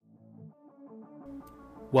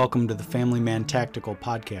Welcome to the Family Man Tactical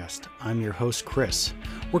Podcast. I'm your host, Chris.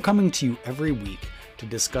 We're coming to you every week to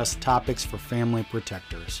discuss topics for family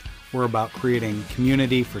protectors. We're about creating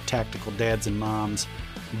community for tactical dads and moms,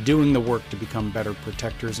 doing the work to become better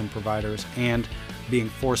protectors and providers, and being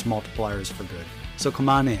force multipliers for good. So come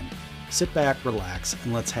on in, sit back, relax,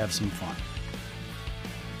 and let's have some fun.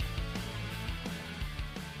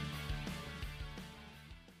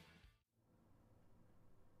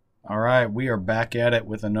 All right, we are back at it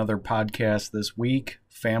with another podcast this week,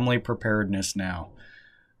 Family Preparedness Now.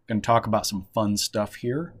 I'm going to talk about some fun stuff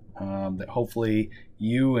here that hopefully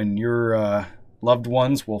you and your loved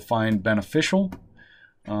ones will find beneficial.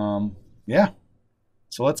 So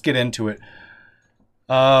let's get into it.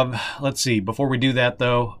 Let's see. Before we do that,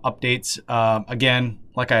 though, updates. Again,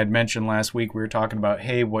 like I had mentioned last week, we were talking about,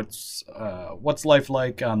 hey, what's life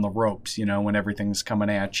like on the ropes? You know, when everything's coming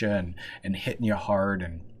at you and hitting you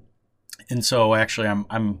hard, and so actually,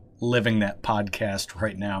 I'm living that podcast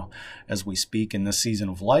right now as we speak in this season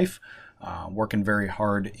of life. Working very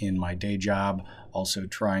hard in my day job, also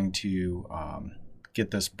trying to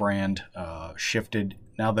get this brand shifted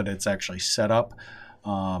now that it's actually set up.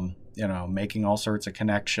 Making all sorts of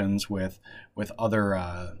connections with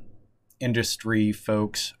other industry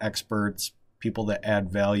folks, experts, people that add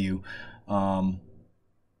value. And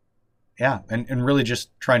really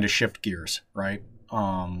just trying to shift gears, right?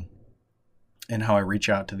 And how I reach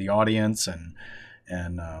out to the audience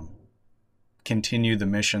and continue the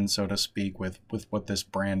mission, so to speak, with what this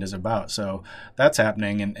brand is about. So that's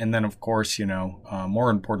happening. And then, of course, more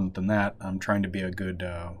important than that, I'm trying to be a good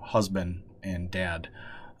husband and dad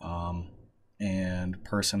and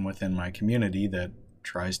person within my community that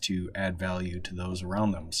tries to add value to those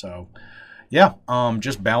around them. So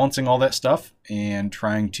just balancing all that stuff and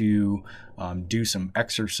trying to do some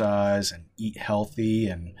exercise and eat healthy.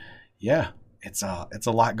 And it's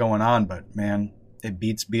a lot going on, but man, it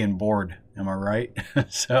beats being bored. Am I right?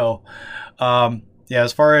 So,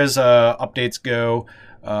 as far as updates go,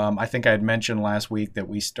 I think I had mentioned last week that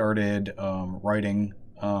we started writing.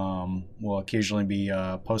 We'll occasionally be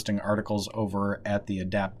posting articles over at the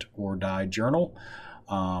Adapt or Die Journal.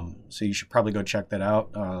 So you should probably go check that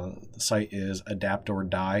out. The site is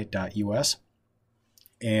adaptordie.us,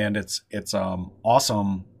 and it's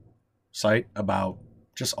awesome site about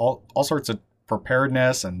just all sorts of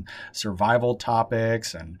preparedness and survival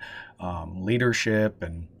topics and leadership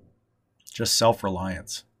and just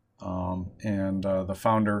self-reliance. The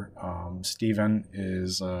founder, Stephen,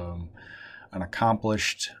 is an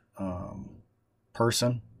accomplished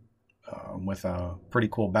person with a pretty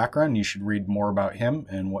cool background. You should read more about him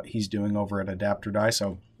and what he's doing over at Adapt or Die.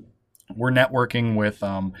 So we're networking with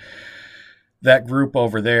that group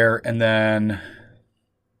over there, and then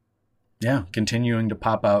continuing to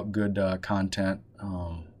pop out good content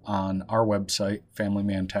on our website,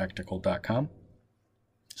 familymantactical.com.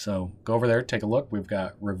 So go over there, take a look. We've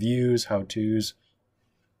got reviews, how-tos,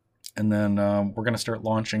 and then we're going to start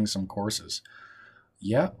launching some courses.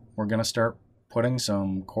 We're going to start putting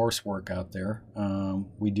some coursework out there.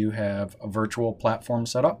 We do have a virtual platform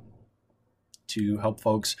set up to help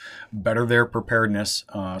folks better their preparedness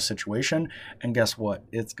situation. And guess what?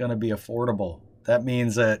 It's going to be affordable. That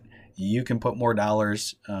means that you can put more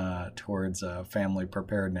dollars towards family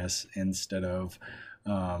preparedness instead of,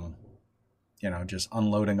 just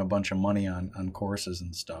unloading a bunch of money on courses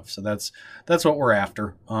and stuff. So that's what we're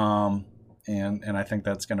after. And I think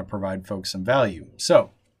that's going to provide folks some value.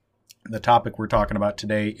 So the topic we're talking about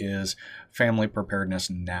today is family preparedness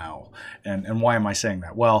now. And why am I saying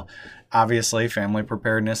that? Well, obviously, family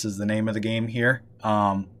preparedness is the name of the game here.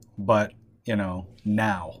 But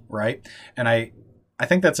now, right? And I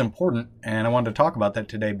think that's important, and I wanted to talk about that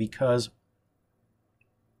today because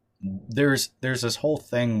there's this whole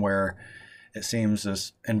thing where it seems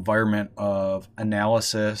this environment of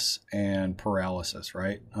analysis and paralysis,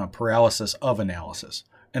 right? Paralysis of analysis,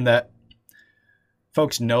 and that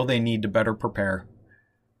folks know they need to better prepare.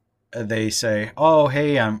 They say, oh,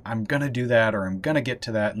 hey, I'm going to do that, or I'm going to get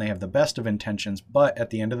to that, and they have the best of intentions, but at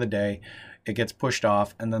the end of the day, it gets pushed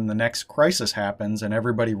off, and then the next crisis happens, and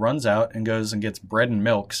everybody runs out and goes and gets bread and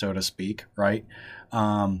milk, so to speak, right?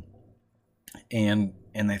 And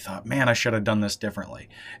they thought, man, I should have done this differently.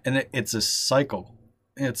 And it's a cycle.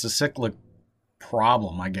 It's a cyclic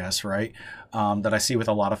problem, I guess, right? That I see with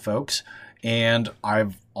a lot of folks, and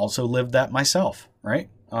I've also lived that myself, right?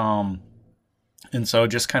 And so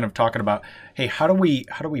just kind of talking about, hey, how do we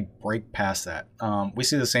break past that? We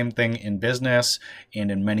see the same thing in business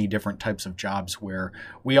and in many different types of jobs where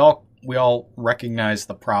we all recognize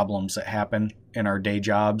the problems that happen in our day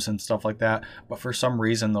jobs and stuff like that. But for some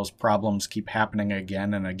reason, those problems keep happening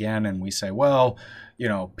again and again. And we say, well,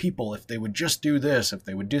 people, if they would just do this, if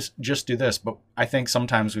they would just do this. But I think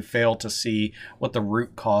sometimes we fail to see what the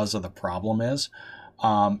root cause of the problem is.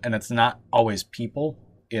 And it's not always people.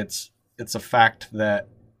 It's a fact that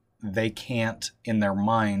they can't, in their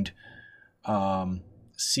mind,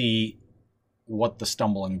 see what the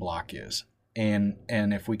stumbling block is. And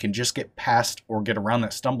if we can just get past or get around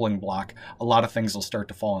that stumbling block, a lot of things will start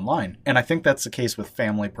to fall in line. And I think that's the case with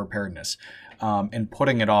family preparedness, and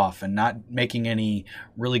putting it off and not making any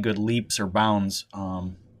really good leaps or bounds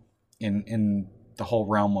in the whole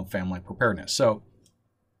realm of family preparedness. So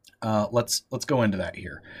let's go into that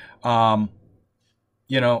here.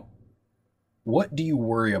 What do you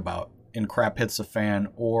worry about in crap hits the fan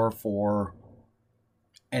or for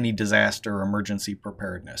any disaster or emergency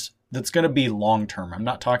preparedness that's going to be long term? I'm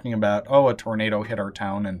not talking about, a tornado hit our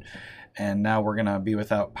town and now we're going to be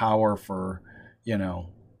without power for,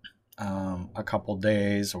 a couple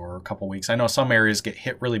days or a couple weeks. I know some areas get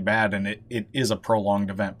hit really bad and it is a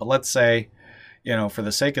prolonged event, but let's say, for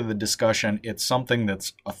the sake of the discussion, it's something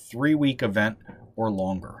that's a 3-week event or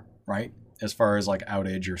longer, right? As far as like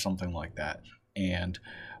outage or something like that. And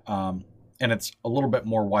it's a little bit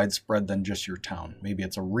more widespread than just your town. Maybe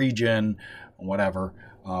it's a region, whatever.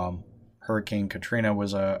 Hurricane Katrina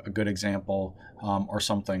was a good example, or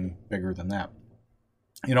something bigger than that.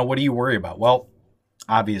 What do you worry about? Well,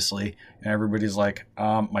 obviously, everybody's like,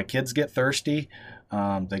 my kids get thirsty,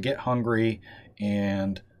 they get hungry,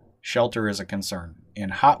 and shelter is a concern. In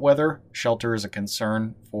hot weather, shelter is a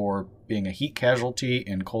concern. For being a heat casualty.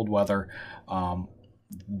 In cold weather,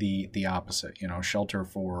 the opposite. Shelter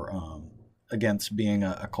for against being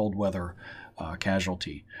a cold weather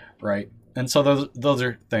casualty, right? And so those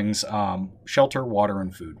are things. Shelter, water,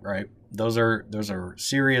 and food, right? Those are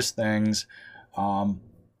serious things. And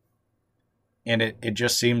it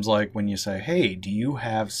just seems like when you say, hey, do you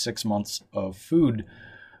have 6 months of food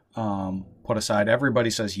put aside? Everybody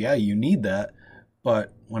says, yeah, you need that.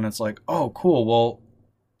 But when it's like, oh, cool, well,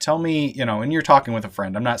 tell me, and you're talking with a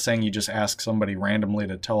friend. I'm not saying you just ask somebody randomly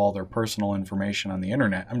to tell all their personal information on the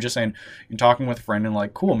internet. I'm just saying you're talking with a friend and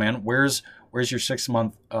like, cool, man, where's your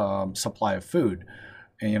 6-month supply of food?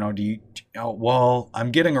 And, well,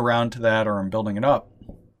 I'm getting around to that, or I'm building it up.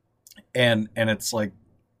 And it's like,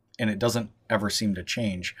 and it doesn't ever seem to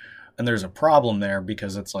change. And there's a problem there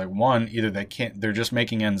because it's like, one, either they're just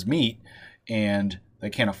making ends meet and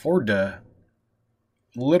they can't afford to,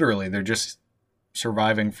 literally, they're just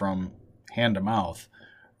surviving from hand to mouth,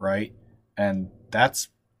 right? And that's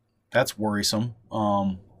worrisome.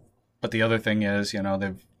 But the other thing is,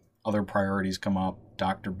 they've other priorities come up,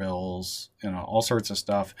 doctor bills, all sorts of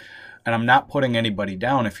stuff. And I'm not putting anybody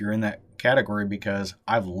down if you're in that category, because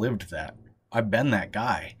I've lived that. I've been that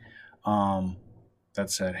guy that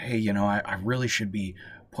said, hey, I really should be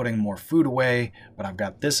putting more food away, but I've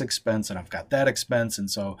got this expense and I've got that expense. And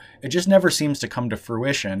so it just never seems to come to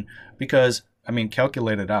fruition because,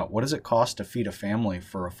 calculate it out. What does it cost to feed a family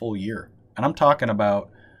for a full year? And I'm talking about,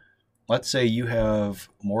 let's say you have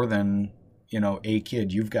more than, a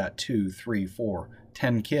kid. You've got 2, 3, 4,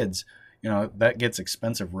 10 kids. That gets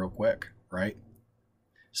expensive real quick, right?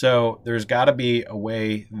 So there's got to be a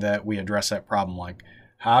way that we address that problem. Like,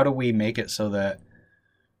 how do we make it so that,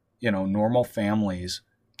 normal families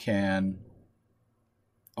can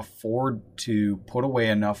afford to put away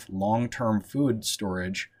enough long-term food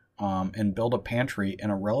storage and build a pantry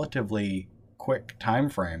in a relatively quick time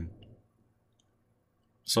frame,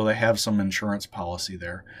 so they have some insurance policy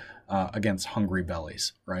there against hungry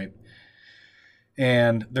bellies, right?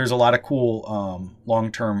 And there's a lot of cool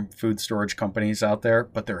long-term food storage companies out there,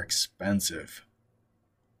 but they're expensive.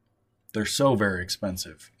 They're so very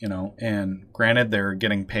expensive, and granted, they're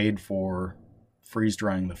getting paid for freeze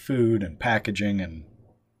drying the food and packaging and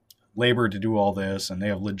labor to do all this, and they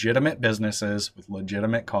have legitimate businesses with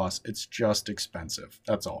legitimate costs. It's just expensive.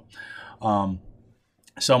 That's all.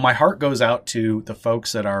 So my heart goes out to the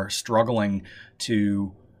folks that are struggling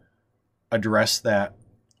to address that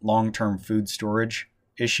long-term food storage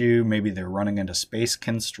issue. Maybe they're running into space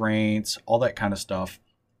constraints, all that kind of stuff.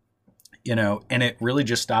 And it really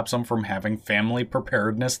just stops them from having family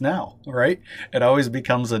preparedness now, right? It always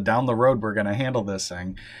becomes a down the road, we're going to handle this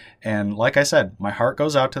thing. And like I said, my heart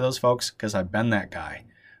goes out to those folks because I've been that guy.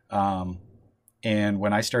 And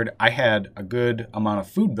when I started, I had a good amount of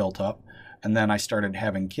food built up, and then I started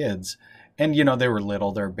having kids. And, they were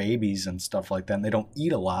little, they're babies and stuff like that, and they don't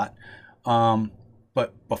eat a lot.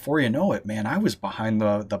 But before you know it, man, I was behind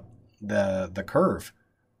the curve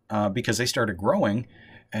because they started growing.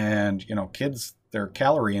 And, kids, their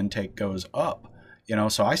calorie intake goes up.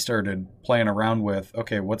 So I started playing around with,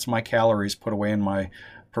 okay, what's my calories put away in my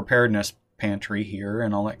preparedness pantry here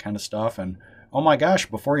and all that kind of stuff. And oh my gosh,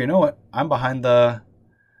 before you know it, I'm behind the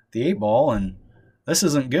eight ball, and this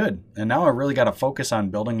isn't good. And now I really got to focus on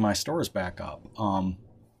building my stores back up. And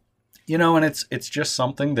it's just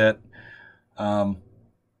something that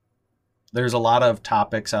there's a lot of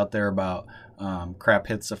topics out there about crap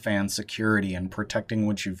hits the fan security and protecting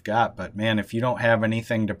what you've got. But man, if you don't have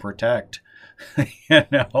anything to protect,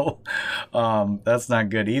 that's not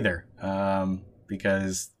good either.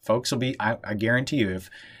 Because folks will be, I guarantee you,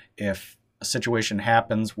 if a situation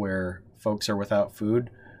happens where folks are without food,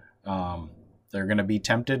 they're going to be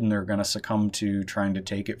tempted and they're going to succumb to trying to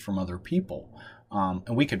take it from other people.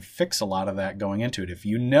 And we could fix a lot of that going into it. If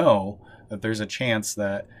you know that there's a chance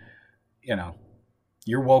that,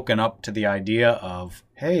 you're woken up to the idea of,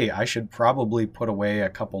 hey, I should probably put away a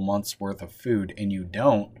couple months worth of food, and you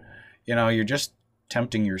don't, you're just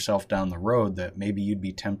tempting yourself down the road that maybe you'd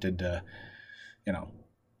be tempted to,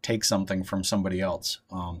 take something from somebody else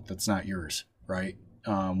that's not yours, right?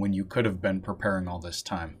 When you could have been preparing all this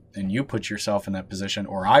time, and you put yourself in that position,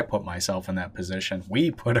 or I put myself in that position, we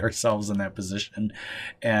put ourselves in that position,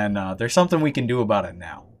 and there's something we can do about it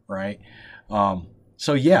now, right?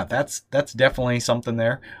 So yeah, that's definitely something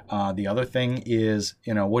there. The other thing is,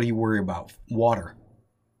 what do you worry about? Water.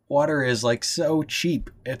 Water is like so cheap.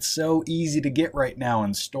 It's so easy to get right now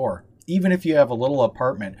and store. Even if you have a little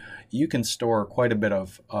apartment, you can store quite a bit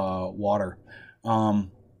of water. And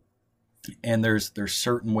there's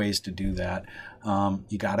certain ways to do that.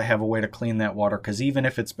 You got to have a way to clean that water, because even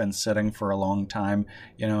if it's been sitting for a long time,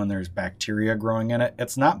 and there's bacteria growing in it,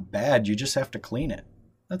 it's not bad. You just have to clean it.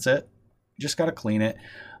 That's it. You just got to clean it.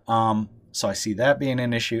 So I see that being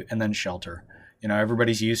an issue. And then shelter.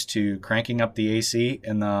 Everybody's used to cranking up the AC,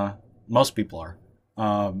 and most people are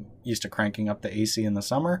used to cranking up the AC in the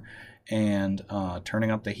summer and turning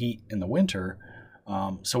up the heat in the winter.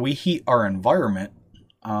 So we heat our environment.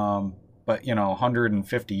 But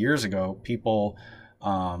 150 years ago, people,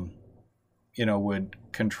 would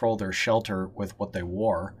control their shelter with what they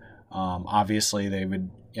wore. Obviously, they would,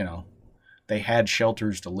 they had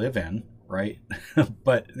shelters to live in, right?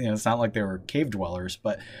 But it's not like they were cave dwellers.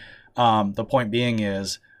 But the point being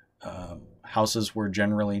is, houses were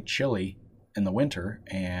generally chilly in the winter,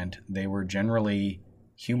 and they were generally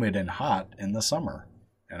humid and hot in the summer.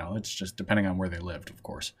 It's just depending on where they lived, of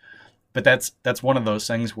course. But that's one of those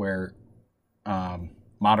things where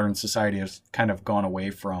modern society has kind of gone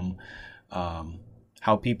away from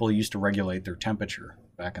how people used to regulate their temperature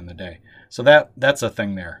back in the day. So that's a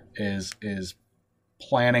thing there, is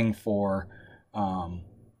planning for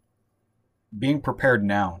being prepared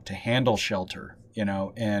now to handle shelter,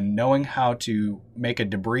 and knowing how to make a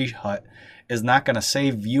debris hut is not going to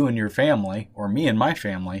save you and your family, or me and my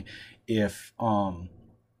family, if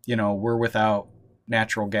we're without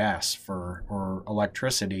natural gas or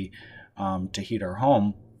electricity to heat our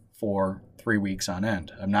home for 3 weeks on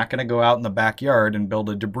end. I'm not going to go out in the backyard and build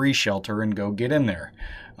a debris shelter and go get in there.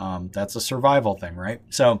 That's a survival thing, right?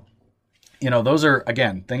 So, those are,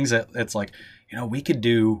 again, things that it's like, we could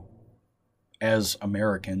do as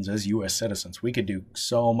Americans, as U.S. citizens, we could do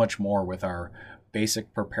so much more with our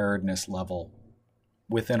basic preparedness level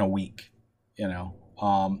within a week,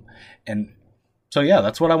 and so yeah,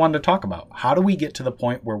 that's what I wanted to talk about. How do we get to the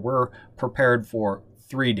point where we're prepared for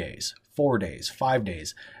 3 days, 4 days, 5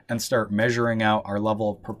 days, and start measuring out our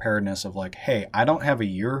level of preparedness of like, hey, I don't have a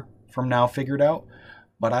year from now figured out,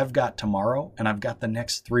 but I've got tomorrow, and I've got the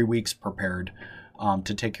next 3 weeks prepared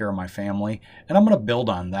to take care of my family, and I'm going to build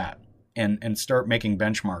on that and start making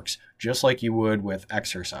benchmarks, just like you would with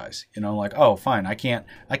exercise. Like, oh, fine, I can't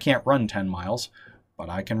run 10 miles, but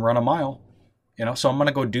I can run a mile. So I'm going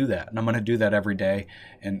to go do that, and I'm going to do that every day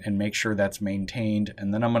and make sure that's maintained.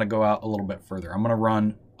 And then I'm going to go out a little bit further. I'm going to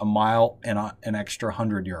run a mile and an extra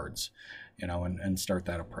 100 yards, and start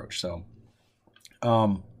that approach. So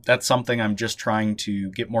that's something I'm just trying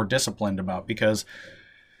to get more disciplined about, because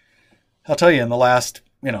I'll tell you, in the last,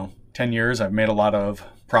 10 years, I've made a lot of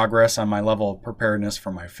progress on my level of preparedness for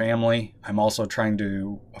my family. I'm also trying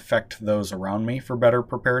to affect those around me for better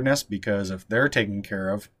preparedness, because if they're taken care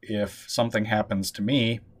of, if something happens to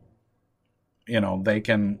me,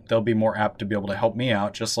 they'll be more apt to be able to help me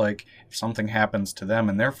out. Just like if something happens to them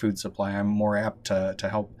and their food supply, I'm more apt to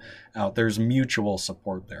help out. There's mutual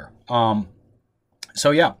support there.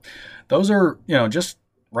 So yeah, those are, just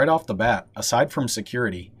right off the bat, aside from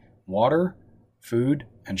security, water, food,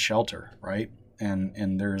 and shelter, right?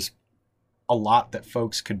 And there's a lot that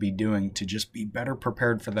folks could be doing to just be better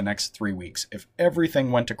prepared for the next 3 weeks. If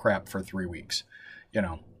everything went to crap for 3 weeks, you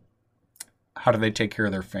know, how do they take care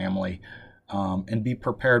of their family, and be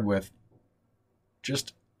prepared with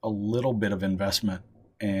just a little bit of investment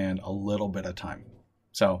and a little bit of time.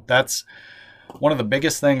 So that's one of the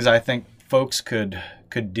biggest things I think folks could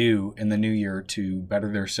do in the new year to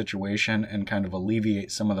better their situation and kind of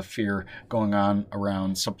alleviate some of the fear going on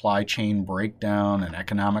around supply chain breakdown and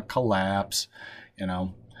economic collapse, you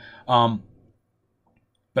know.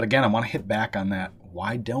 But again, I want to hit back on that.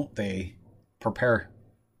 Why don't they prepare?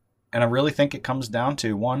 And I really think it comes down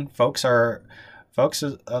to one,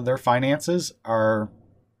 their finances are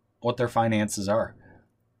what their finances are.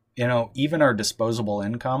 You know, even our disposable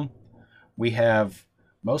income,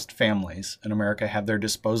 most families in America have their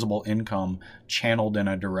disposable income channeled in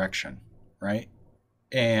a direction, right?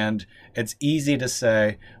 And it's easy to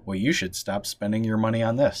say, well, you should stop spending your money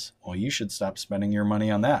on this. Well, you should stop spending your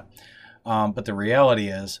money on that. But the reality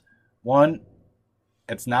is, one,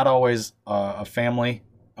 it's not always a family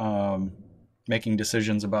making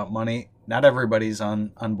decisions about money. Not everybody's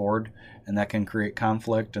on board, and that can create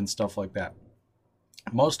conflict and stuff like that.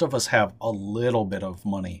 Most of us have a little bit of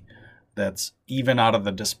money that's even out of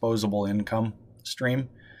the disposable income stream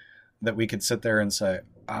that we could sit there and say,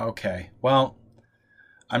 okay, well,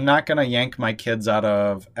 I'm not going to yank my kids out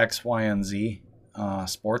of X, Y, and Z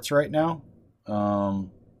sports right now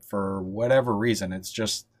for whatever reason. It's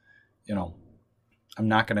just, I'm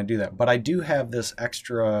not going to do that. But I do have this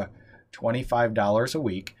extra $25 a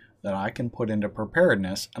week that I can put into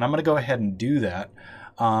preparedness, and I'm going to go ahead and do that.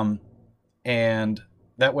 And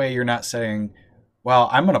that way you're not saying, well,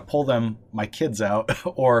 I'm going to pull my kids out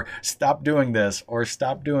or stop doing this or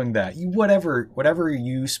stop doing that. Whatever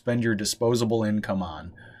you spend your disposable income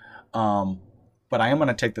on. But I am going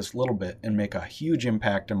to take this little bit and make a huge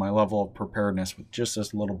impact in my level of preparedness with just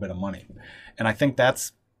this little bit of money. And I think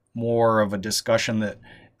that's more of a discussion that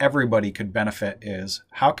everybody could benefit is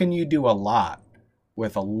how can you do a lot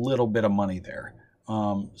with a little bit of money there?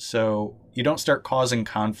 So you don't start causing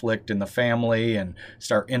conflict in the family and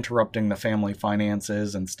start interrupting the family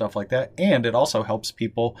finances and stuff like that. And it also helps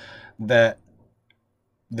people that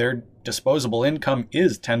their disposable income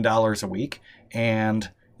is $10 a week and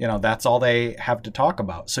that's all they have to talk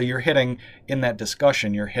about. So you're hitting in that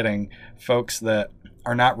discussion, you're hitting folks that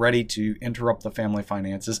are not ready to interrupt the family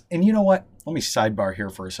finances. And you know what? Let me sidebar here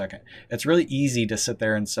for a second. It's really easy to sit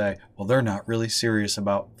there and say, well, they're not really serious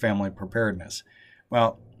about family preparedness.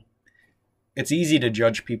 Well, it's easy to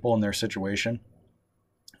judge people in their situation,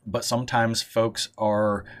 but sometimes folks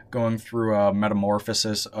are going through a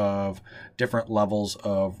metamorphosis of different levels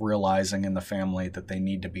of realizing in the family that they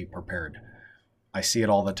need to be prepared. I see it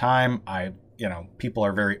all the time. People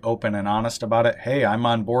are very open and honest about it. Hey, I'm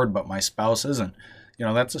on board, but my spouse isn't.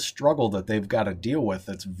 That's a struggle that they've got to deal with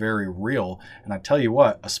that's very real. And I tell you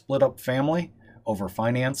what, a split up family over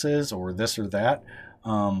finances or this or that,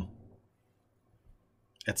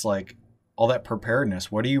 it's like all that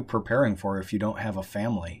preparedness. What are you preparing for if you don't have a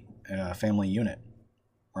family unit,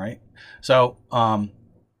 right? So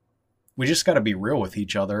we just got to be real with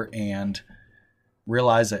each other and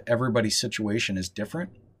realize that everybody's situation is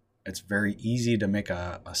different. It's very easy to make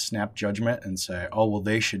a snap judgment and say, oh, well,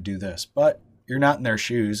 they should do this. But you're not in their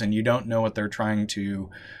shoes and you don't know what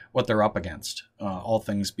they're up against, all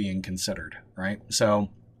things being considered, right? So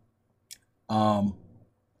I'm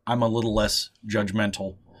a little less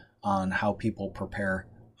judgmental on how people prepare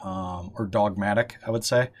or dogmatic, I would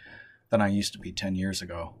say, than I used to be 10 years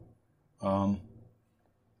ago.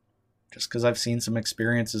 Just because I've seen some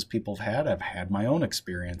experiences people have had, I've had my own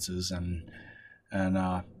experiences, and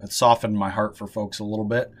it softened my heart for folks a little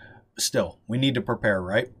bit. Still, we need to prepare,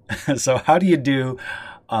 right? So how do you do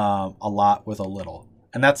a lot with a little?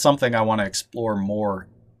 And that's something I want to explore more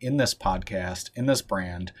in this podcast, in this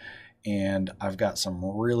brand. And I've got some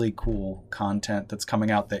really cool content that's coming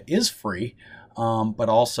out that is free, but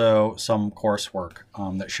also some coursework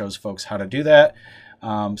that shows folks how to do that.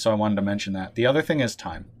 So I wanted to mention that. The other thing is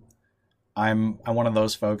time. I'm one of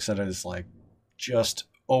those folks that is like just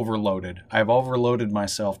overloaded. I've overloaded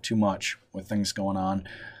myself too much with things going on.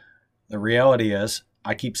 The reality is,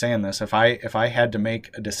 I keep saying this, if I had to make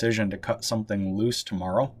a decision to cut something loose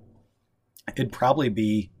tomorrow, it'd probably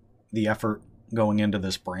be the effort going into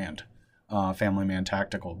this brand, Family Man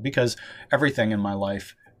Tactical, because everything in my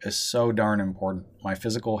life is so darn important. My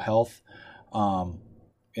physical health, my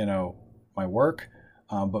work,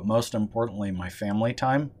 but most importantly, my family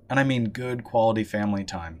time. And I mean good quality family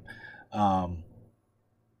time.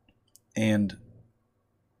 And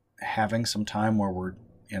having some time where we're,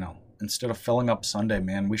 instead of filling up Sunday,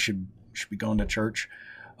 man, we should be going to church.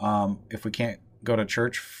 If we can't go to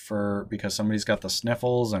church because somebody's got the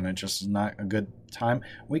sniffles and it just is not a good time,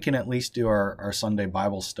 we can at least do our Sunday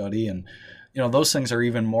Bible study. And, those things are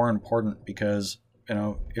even more important because,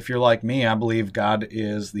 if you're like me, I believe God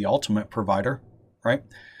is the ultimate provider, right?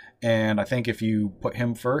 And I think if you put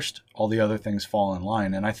him first, all the other things fall in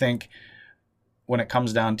line. And I think when it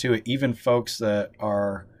comes down to it, even folks that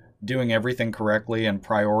are doing everything correctly and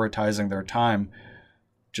prioritizing their time,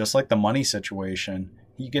 just like the money situation,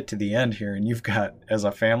 you get to the end here and you've got, as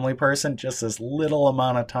a family person, just this little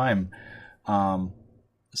amount of time.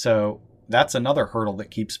 So that's another hurdle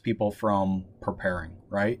that keeps people from preparing,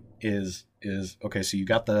 right? Is okay, so you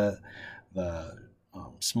got the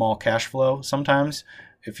small cash flow sometimes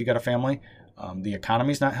if you got a family. The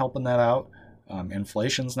economy's not helping that out.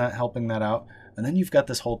 Inflation's not helping that out. And then you've got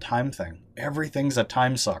this whole time thing. Everything's a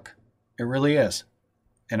time suck. It really is.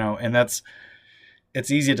 And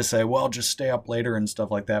it's easy to say, well, just stay up later and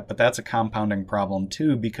stuff like that. But that's a compounding problem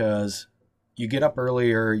too, because you get up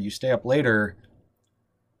earlier, you stay up later,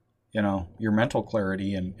 your mental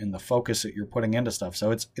clarity and the focus that you're putting into stuff.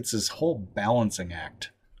 So it's this whole balancing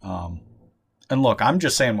act. And look, I'm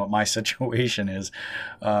just saying what my situation is.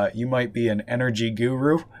 You might be an energy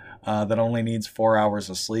guru that only needs 4 hours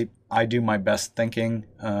of sleep. I do my best thinking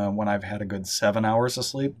when I've had a good 7 hours of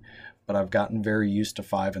sleep, but I've gotten very used to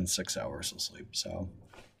 5 and 6 hours of sleep. So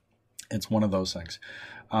it's one of those things.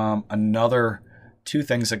 Another two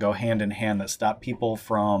things that go hand in hand that stop people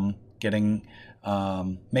from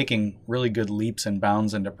making really good leaps and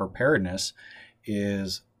bounds into preparedness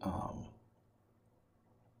is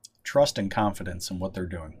trust and confidence in what they're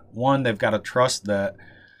doing. One, they've got to trust that,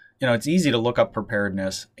 it's easy to look up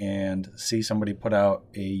preparedness and see somebody put out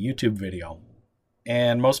a YouTube video.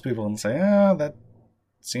 And most people can say, that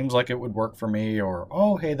seems like it would work for me, or,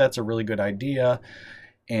 oh, hey, that's a really good idea.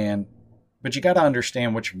 But you got to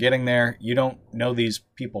understand what you're getting there. You don't know these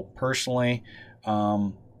people personally.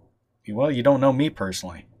 Well, you don't know me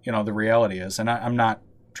personally. The reality is, and I'm not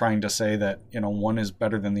trying to say that, one is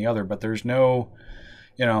better than the other, but there's no,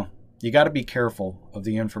 you got to be careful of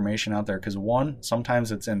the information out there because one,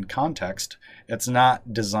 sometimes it's in context. It's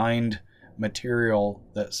not designed material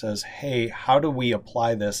that says, hey, how do we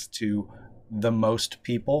apply this to the most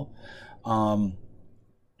people? So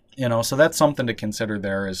that's something to consider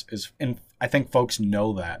there and I think folks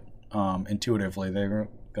know that intuitively. They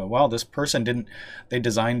go, well, this person they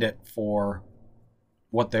designed it for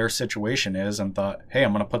what their situation is and thought, hey,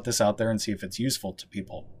 I'm going to put this out there and see if it's useful to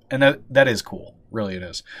people. And that is cool. Really, it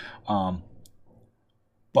is.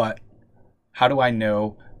 But how do I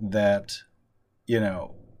know that,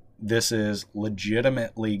 this is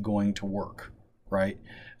legitimately going to work, right?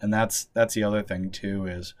 And that's the other thing too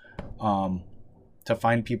is to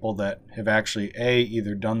find people that have actually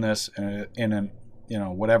either done this in an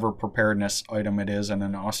whatever preparedness item it is in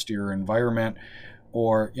an austere environment,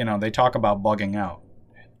 or they talk about bugging out.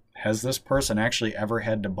 Has this person actually ever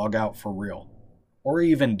had to bug out for real, or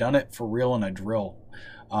even done it for real in a drill?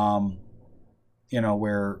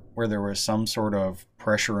 Where there was some sort of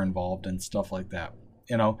pressure involved and stuff like that.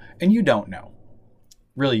 And you don't know,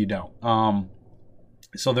 really, you don't.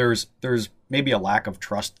 So there's maybe a lack of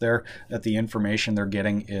trust there that the information they're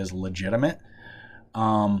getting is legitimate.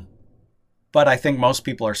 But I think most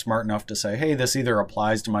people are smart enough to say, hey, this either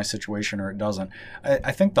applies to my situation or it doesn't.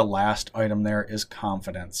 I think the last item there is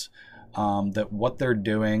confidence, that what they're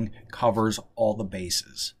doing covers all the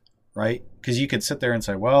bases, right? Because you could sit there and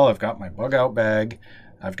say, well, I've got my bug out bag.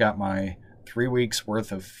 I've got my 3 weeks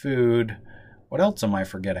worth of food. What else am I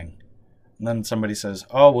forgetting? And then somebody says,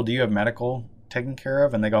 oh, well, do you have medical taken care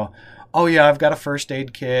of? And they go, oh yeah, I've got a first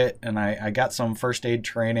aid kit and I got some first aid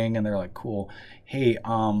training. And they're like, cool. Hey,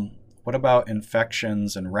 what about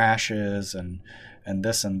infections and rashes and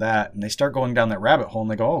this and that? And they start going down that rabbit hole and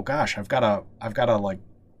they go, oh gosh, I've got a like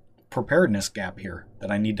preparedness gap here that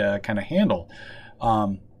I need to kind of handle.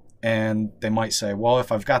 And they might say, well,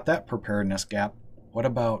 if I've got that preparedness gap, what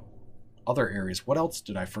about other areas? What else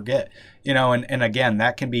did I forget? And again,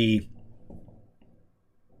 that can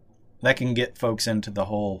get folks into the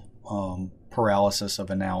whole paralysis of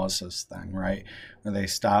analysis thing, right? Where they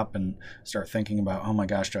stop and start thinking about, oh my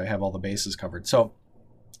gosh, do I have all the bases covered? So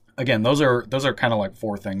again, those are kind of like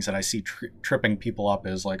four things that I see tripping people up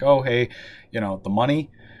is like, oh, hey, the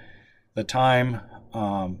money, the time,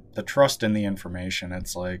 the trust in the information.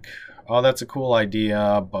 It's like, oh, that's a cool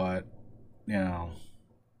idea, but I'm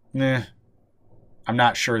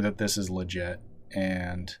not sure that this is legit,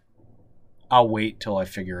 and I'll wait till I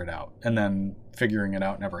figure it out. And then figuring it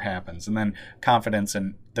out never happens. And then confidence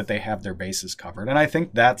in that they have their bases covered. And I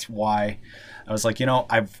think that's why I was like,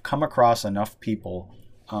 I've come across enough people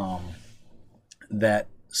that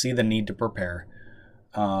see the need to prepare,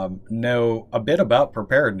 know a bit about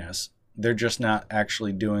preparedness. They're just not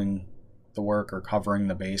actually doing the work or covering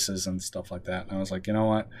the bases and stuff like that. And I was like, you know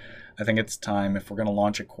what? I think it's time, if we're going to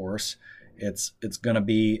launch a course, it's going to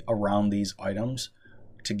be around these items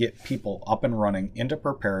to get people up and running into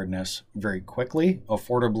preparedness very quickly,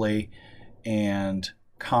 affordably, and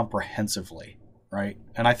comprehensively, right?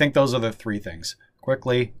 And I think those are the three things: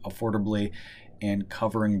 quickly, affordably, and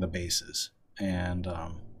covering the bases. And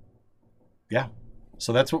yeah,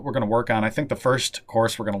 so that's what we're going to work on. I think the first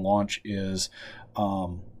course we're going to launch is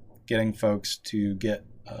getting folks to get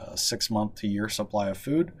a 6-month to year supply of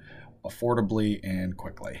food affordably and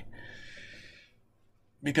quickly.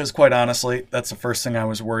 Because quite honestly, that's the first thing I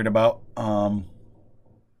was worried about.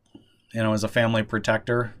 As a family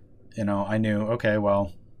protector, I knew, okay,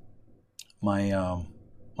 well, my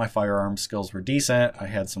firearm skills were decent. I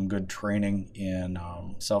had some good training in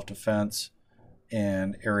self-defense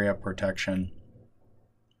and area protection.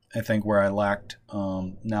 I think where I lacked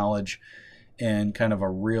knowledge and kind of a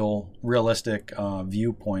realistic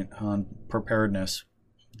viewpoint on preparedness,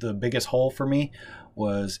 the biggest hole for me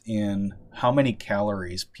was in how many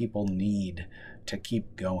calories people need to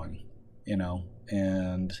keep going,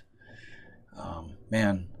 and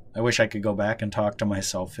man, I wish I could go back and talk to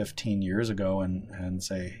myself 15 years ago and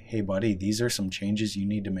say, hey buddy, these are some changes you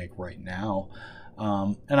need to make right now.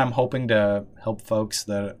 And I'm hoping to help folks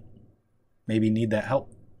that maybe need that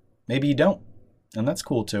help. Maybe you don't, and that's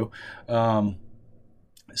cool too.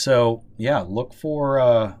 So yeah, look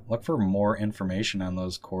for more information on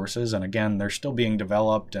those courses. And again, they're still being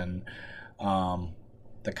developed, and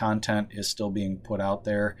the content is still being put out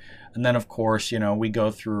there. And then of course, we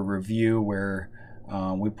go through a review where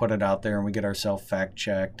we put it out there and we get ourselves fact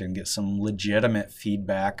checked and get some legitimate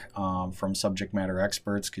feedback from subject matter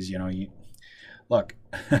experts. Because look,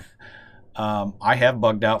 I have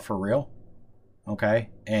bugged out for real, okay,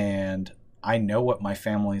 and I know what my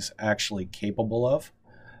family's actually capable of.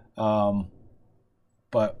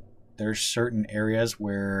 But there's certain areas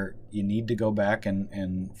where you need to go back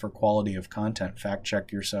and for quality of content, fact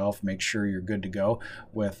check yourself, make sure you're good to go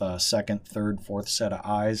with a second, third, fourth set of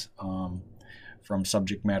eyes from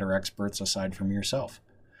subject matter experts aside from yourself.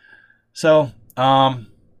 So,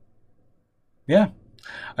 yeah,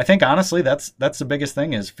 I think honestly that's the biggest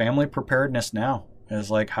thing is family preparedness now.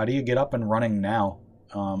 Is like, how do you get up and running now?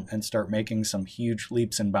 And start making some huge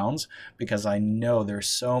leaps and bounds, because I know there's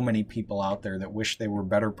so many people out there that wish they were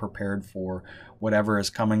better prepared for whatever is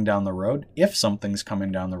coming down the road, if something's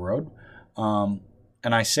coming down the road. And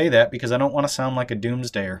I say that because I don't want to sound like a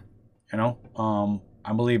doomsdayer.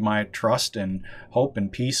 I believe my trust and hope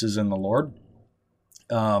and peace is in the Lord.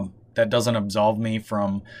 That doesn't absolve me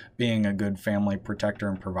from being a good family protector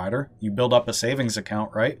and provider. You build up a savings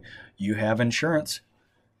account, right? You have insurance,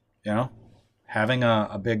 having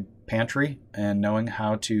a big pantry and knowing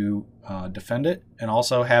how to defend it, and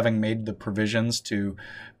also having made the provisions to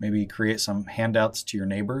maybe create some handouts to your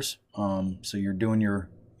neighbors, so you're doing your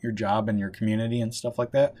job in your community and stuff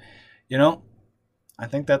like that. I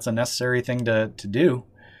think that's a necessary thing to do.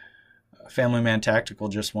 Family Man Tactical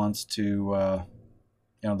just wants to,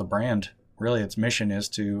 the brand, really its mission is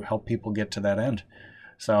to help people get to that end.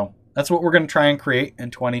 So that's what we're going to try and create in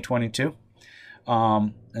 2022.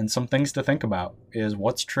 And some things to think about is,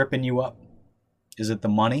 what's tripping you up? Is it the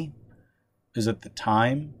money? Is it the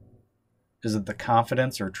time? Is it the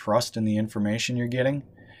confidence or trust in the information you're getting?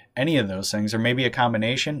 Any of those things, or maybe a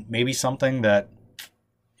combination, maybe something that,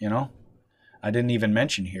 I didn't even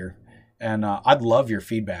mention here. And I'd love your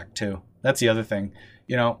feedback too. That's the other thing.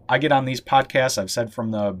 I get on these podcasts. I've said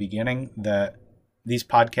from the beginning that these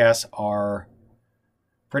podcasts are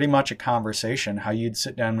pretty much a conversation, how you'd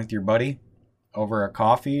sit down with your buddy over a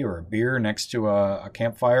coffee or a beer next to a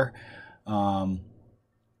campfire, and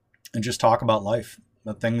just talk about life,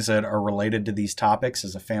 the things that are related to these topics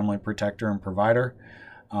as a family protector and provider,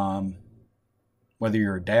 whether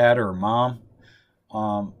you're a dad or a mom,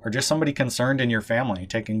 or just somebody concerned in your family,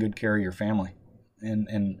 taking good care of your family.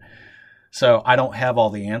 And so I don't have all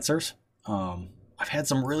the answers. I've had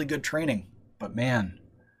some really good training, but man,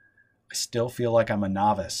 I still feel like I'm a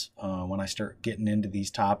novice when I start getting into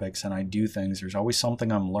these topics and I do things. There's always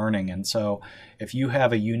something I'm learning. And so if you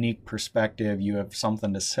have a unique perspective, you have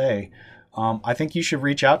something to say, I think you should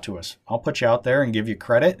reach out to us. I'll put you out there and give you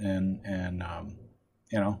credit and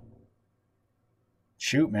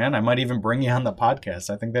shoot, man, I might even bring you on the podcast.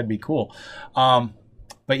 I think that'd be cool.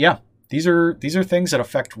 But yeah, these are things that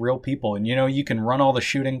affect real people. And, you can run all the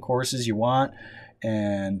shooting courses you want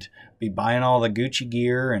and be buying all the Gucci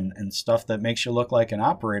gear and stuff that makes you look like an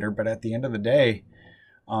operator. But at the end of the day,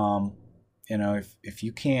 if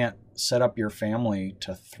you can't set up your family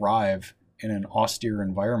to thrive in an austere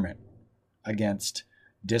environment against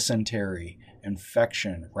dysentery,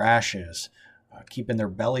 infection, rashes, keeping their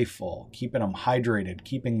belly full, keeping them hydrated,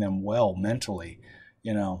 keeping them well mentally,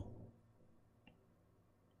 you know,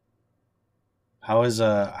 how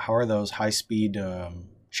are those high speed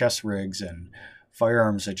chest rigs and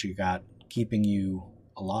firearms that you got keeping you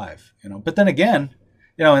alive? But then again,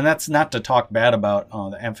 and that's not to talk bad about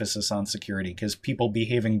the emphasis on security, because people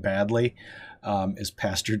behaving badly, as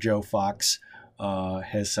Pastor Joe Fox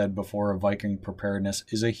has said before, Viking preparedness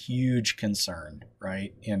is a huge concern,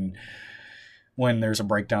 right? And when there's a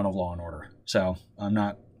breakdown of law and order. So I'm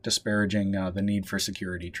not disparaging the need for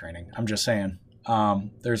security training. I'm just saying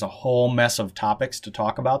there's a whole mess of topics to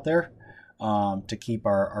talk about there to keep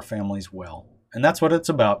our families well. And that's what it's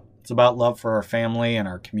about. It's about love for our family and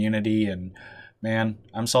our community. And man,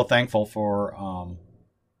 I'm so thankful for,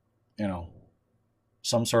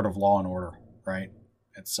 some sort of law and order, right?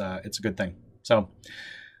 It's a good thing. So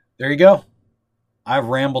there you go. I've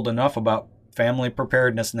rambled enough about family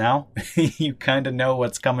preparedness now. You kind of know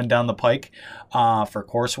what's coming down the pike for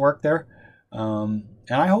coursework there. And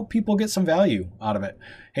I hope people get some value out of it.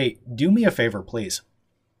 Hey, do me a favor, please,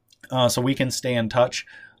 so we can stay in touch.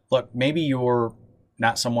 Look, maybe you're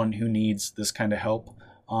not someone who needs this kind of help,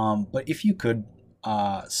 but if you could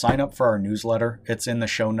sign up for our newsletter, it's in the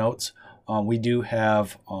show notes. We do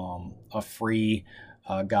have a free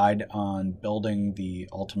guide on building the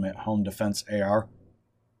ultimate home defense AR.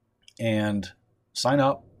 And sign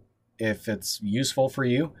up if it's useful for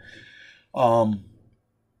you.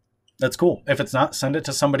 That's cool. If it's not, send it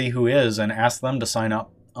to somebody who is and ask them to sign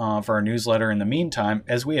up for our newsletter in the meantime,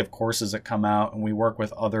 as we have courses that come out and we work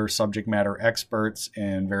with other subject matter experts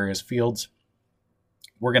in various fields.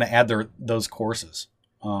 We're going to add those courses.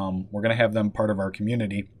 We're going to have them part of our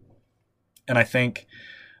community. And I think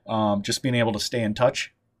just being able to stay in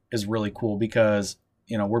touch is really cool, because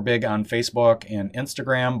we're big on Facebook and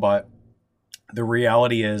Instagram, but the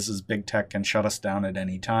reality is big tech can shut us down at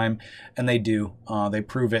any time, and they do. They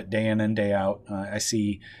prove it day in and day out. I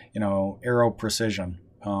see, Aero Precision.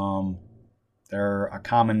 They're a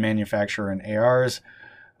common manufacturer in ARs.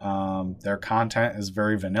 Their content is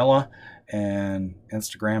very vanilla, and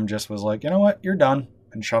Instagram just was like, you know what, you're done,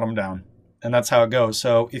 and shut them down. And that's how it goes.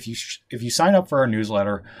 So if you sign up for our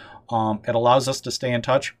newsletter, it allows us to stay in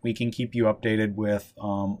touch. We can keep you updated with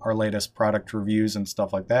our latest product reviews and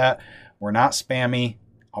stuff like that. We're not spammy.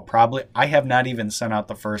 I have not even sent out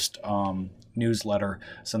the first newsletter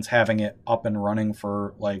since having it up and running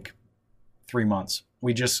for like 3 months.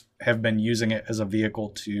 We just have been using it as a vehicle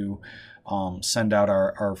to send out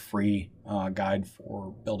our free guide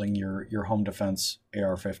for building your home defense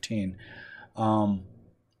AR-15.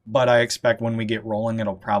 But I expect when we get rolling,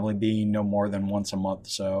 it'll probably be no more than once a month.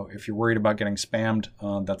 So if you're worried about getting spammed,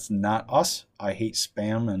 that's not us. I hate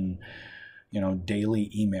spam and,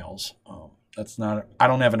 daily emails. I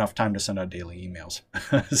don't have enough time to send out daily emails.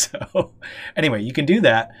 So anyway, you can do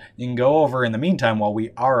that. You can go over in the meantime while we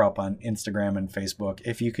are up on Instagram and Facebook.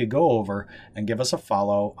 If you could go over and give us a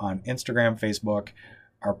follow on Instagram, Facebook,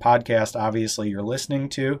 our podcast, obviously you're listening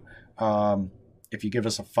to, if you give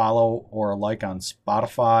us a follow or a like on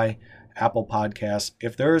Spotify, Apple Podcasts,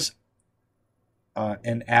 if there's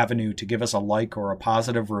an avenue to give us a like or a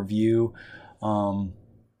positive review on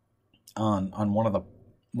one of the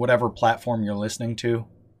whatever platform you're listening to,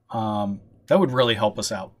 that would really help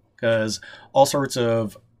us out, because all sorts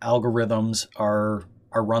of algorithms are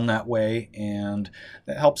run that way, and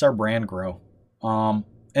that helps our brand grow.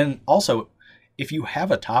 And also, if you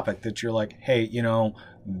have a topic that you're like, hey,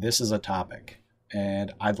 this is a topic,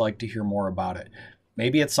 and I'd like to hear more about it.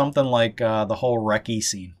 Maybe it's something like the whole recce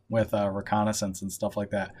scene with reconnaissance and stuff like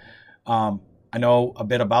that. I know a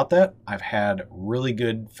bit about that. I've had really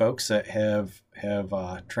good folks that have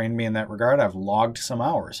trained me in that regard. I've logged some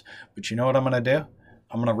hours. But you know what I'm going to do?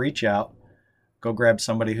 I'm going to reach out, go grab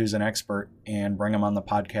somebody who's an expert, and bring them on the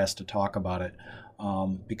podcast to talk about it,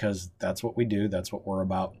 because that's what we do. That's what we're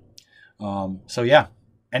about. So yeah,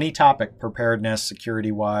 any topic, preparedness,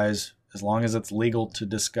 security-wise, as long as it's legal to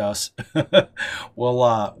discuss,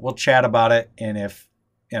 we'll chat about it. And if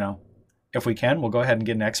we can, we'll go ahead and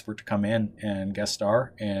get an expert to come in and guest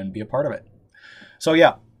star and be a part of it. So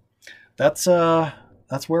yeah, that's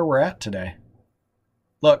where we're at today.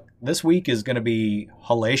 Look, this week is going to be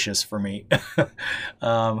hellacious for me.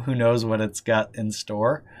 Who knows what it's got in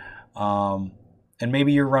store? And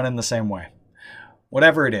maybe you're running the same way.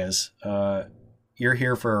 Whatever it is, you're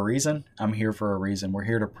here for a reason. I'm here for a reason. We're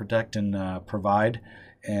here to protect and provide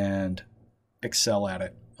and excel at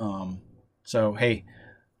it. So, hey,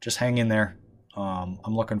 just hang in there. I'm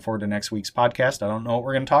looking forward to next week's podcast. I don't know what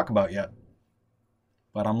we're going to talk about yet,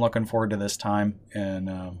 but I'm looking forward to this time.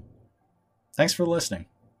 And thanks for listening.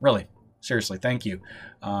 Really, seriously, thank you.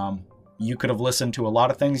 You could have listened to a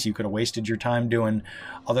lot of things. You could have wasted your time doing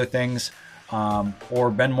other things,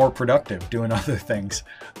 or been more productive doing other things,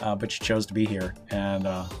 but you chose to be here, and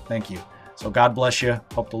thank you. So God bless you.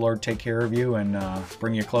 Hope the Lord take care of you and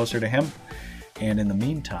bring you closer to Him. And in the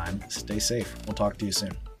meantime, stay safe. We'll talk to you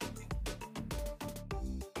soon.